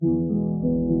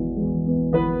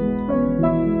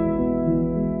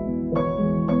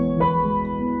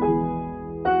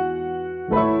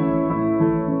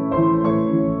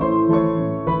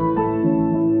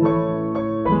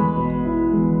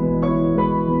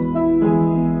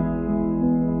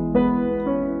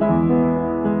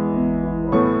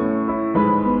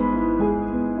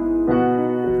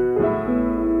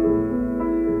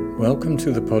Welcome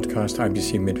to the podcast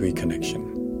IBC Midweek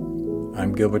Connection.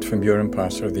 I'm Gilbert van Buren,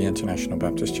 pastor of the International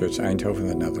Baptist Church, Eindhoven,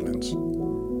 the Netherlands.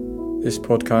 This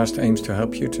podcast aims to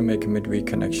help you to make a midweek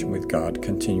connection with God,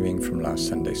 continuing from last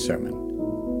Sunday's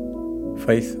sermon.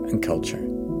 Faith and culture.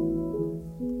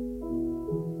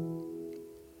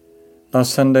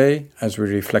 Last Sunday, as we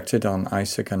reflected on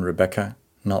Isaac and Rebekah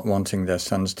not wanting their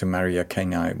sons to marry a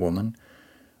Canaanite woman,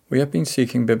 we have been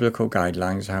seeking biblical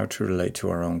guidelines how to relate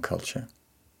to our own culture.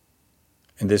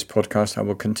 In this podcast, I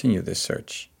will continue this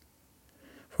search.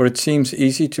 For it seems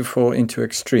easy to fall into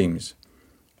extremes,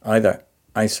 either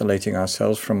isolating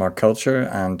ourselves from our culture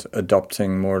and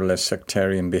adopting more or less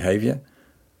sectarian behavior,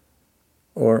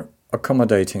 or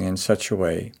accommodating in such a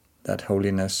way that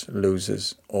holiness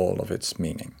loses all of its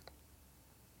meaning.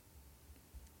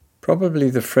 Probably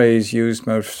the phrase used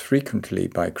most frequently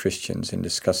by Christians in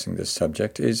discussing this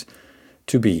subject is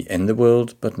to be in the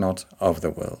world but not of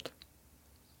the world.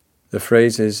 The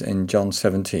phrase is in John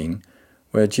 17,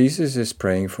 where Jesus is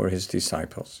praying for his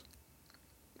disciples.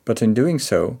 But in doing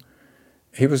so,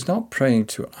 he was not praying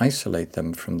to isolate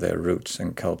them from their roots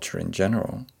and culture in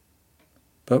general,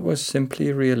 but was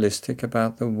simply realistic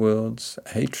about the world's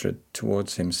hatred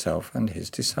towards himself and his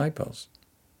disciples.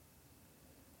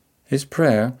 His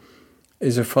prayer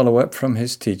is a follow-up from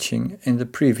his teaching in the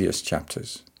previous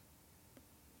chapters.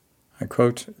 I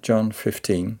quote John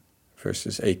 15,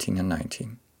 verses 18 and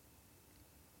 19.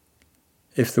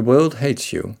 If the world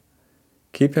hates you,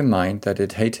 keep in mind that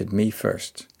it hated me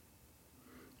first.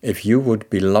 If you would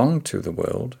belong to the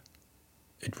world,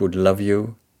 it would love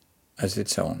you as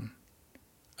its own.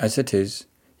 As it is,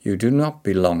 you do not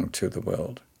belong to the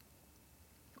world.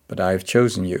 But I have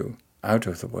chosen you out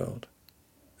of the world.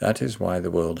 That is why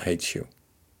the world hates you.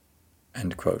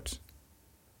 End quote.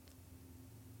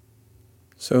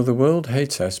 So the world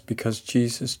hates us because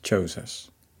Jesus chose us.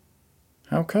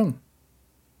 How come?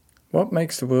 What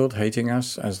makes the world hating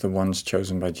us as the ones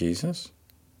chosen by Jesus?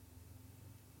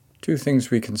 Two things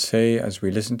we can say as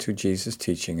we listen to Jesus'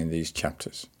 teaching in these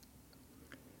chapters.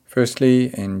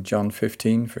 Firstly, in John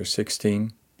 15, verse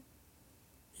 16,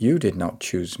 "You did not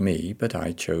choose me, but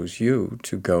I chose you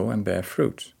to go and bear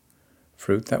fruit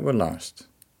that will last.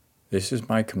 This is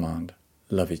my command,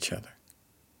 love each other."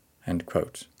 End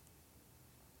quote.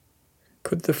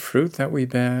 Could the fruit that we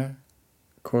bear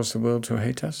cause the world to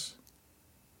hate us?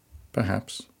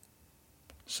 Perhaps.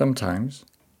 Sometimes.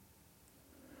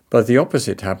 But the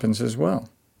opposite happens as well.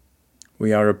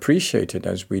 We are appreciated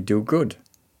as we do good,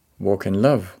 walk in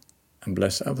love, and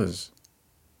bless others.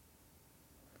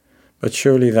 But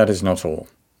surely that is not all.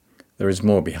 There is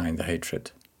more behind the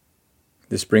hatred.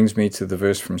 This brings me to the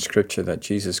verse from Scripture that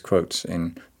Jesus quotes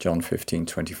in John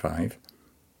 15:25.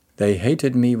 "They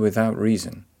hated me without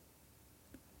reason."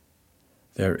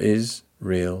 There is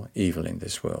real evil in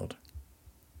this world.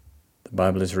 The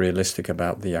Bible is realistic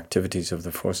about the activities of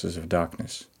the forces of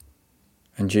darkness.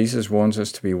 And Jesus warns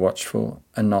us to be watchful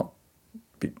and not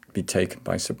be taken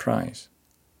by surprise.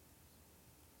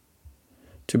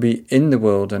 To be in the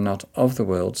world and not of the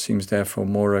world seems therefore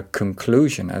more a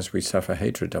conclusion as we suffer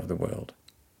hatred of the world,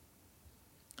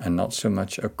 and not so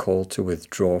much a call to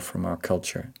withdraw from our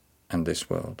culture and this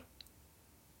world.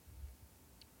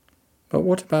 But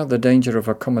what about the danger of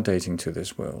accommodating to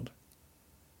this world?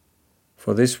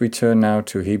 For this we turn now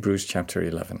to Hebrews chapter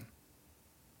 11.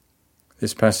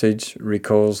 This passage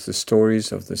recalls the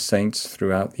stories of the saints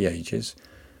throughout the ages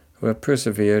who have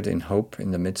persevered in hope in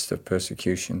the midst of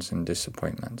persecutions and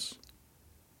disappointments.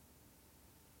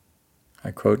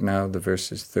 I quote now the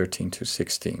verses 13 to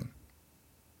 16.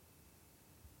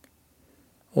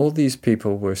 "All these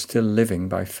people were still living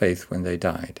by faith when they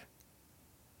died.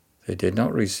 They did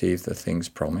not receive the things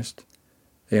promised.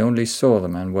 They only saw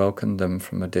them and welcomed them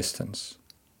from a distance.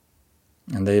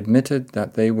 And they admitted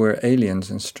that they were aliens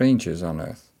and strangers on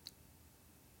earth.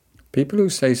 People who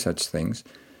say such things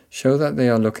show that they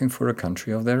are looking for a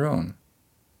country of their own.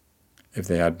 If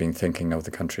they had been thinking of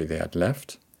the country they had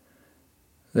left,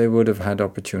 they would have had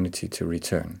opportunity to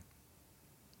return.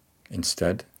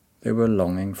 Instead, they were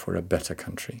longing for a better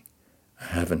country, a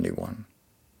heavenly one.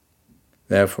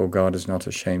 Therefore God is not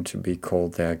ashamed to be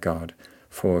called their God,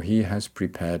 for he has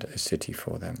prepared a city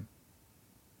for them."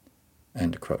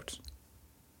 End quote.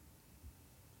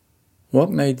 What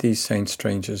made these saints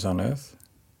strangers on earth?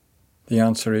 The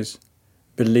answer is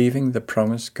believing the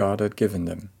promise God had given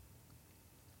them.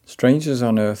 Strangers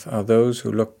on earth are those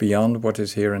who look beyond what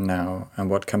is here and now and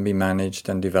what can be managed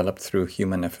and developed through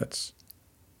human efforts.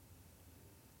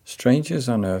 Strangers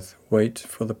on earth wait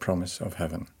for the promise of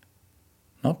heaven,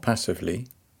 not passively,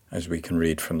 as we can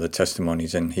read from the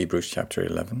testimonies in Hebrews chapter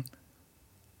 11,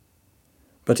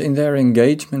 but in their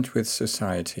engagement with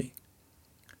society,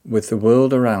 with the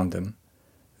world around them,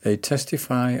 they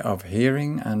testify of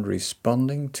hearing and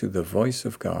responding to the voice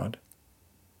of God,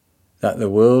 that the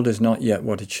world is not yet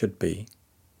what it should be,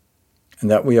 and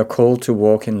that we are called to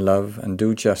walk in love and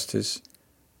do justice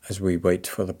as we wait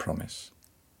for the promise.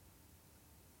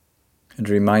 It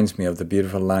reminds me of the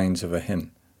beautiful lines of a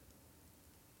hymn.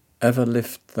 Ever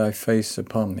lift thy face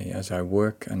upon me as I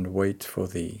work and wait for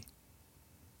thee,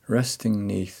 resting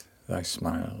neath thy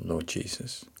smile, Lord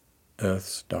Jesus,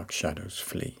 earth's dark shadows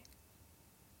flee.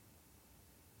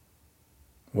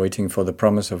 Waiting for the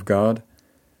promise of God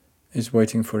is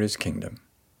waiting for his kingdom,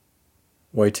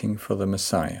 waiting for the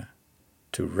Messiah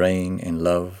to reign in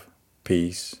love,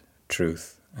 peace,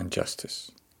 truth, and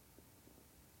justice.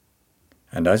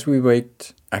 And as we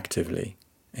wait actively,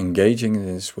 engaging in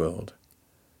this world,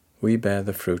 we bear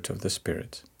the fruit of the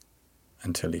Spirit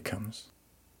until he comes.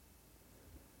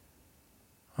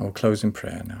 I will close in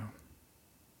prayer now.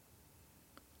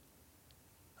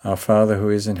 Our Father who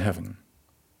is in heaven,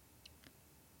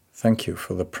 thank you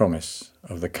for the promise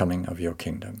of the coming of your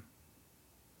kingdom.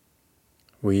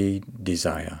 We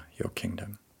desire your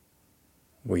kingdom.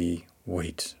 We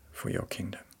wait for your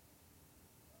kingdom.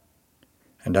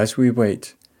 And as we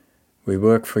wait, we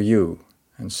work for you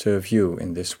and serve you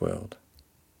in this world.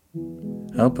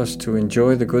 Help us to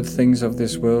enjoy the good things of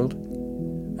this world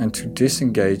and to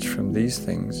disengage from these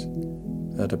things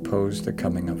that oppose the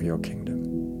coming of your kingdom.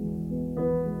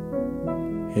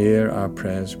 Hear our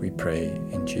prayers, we pray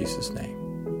in Jesus' name.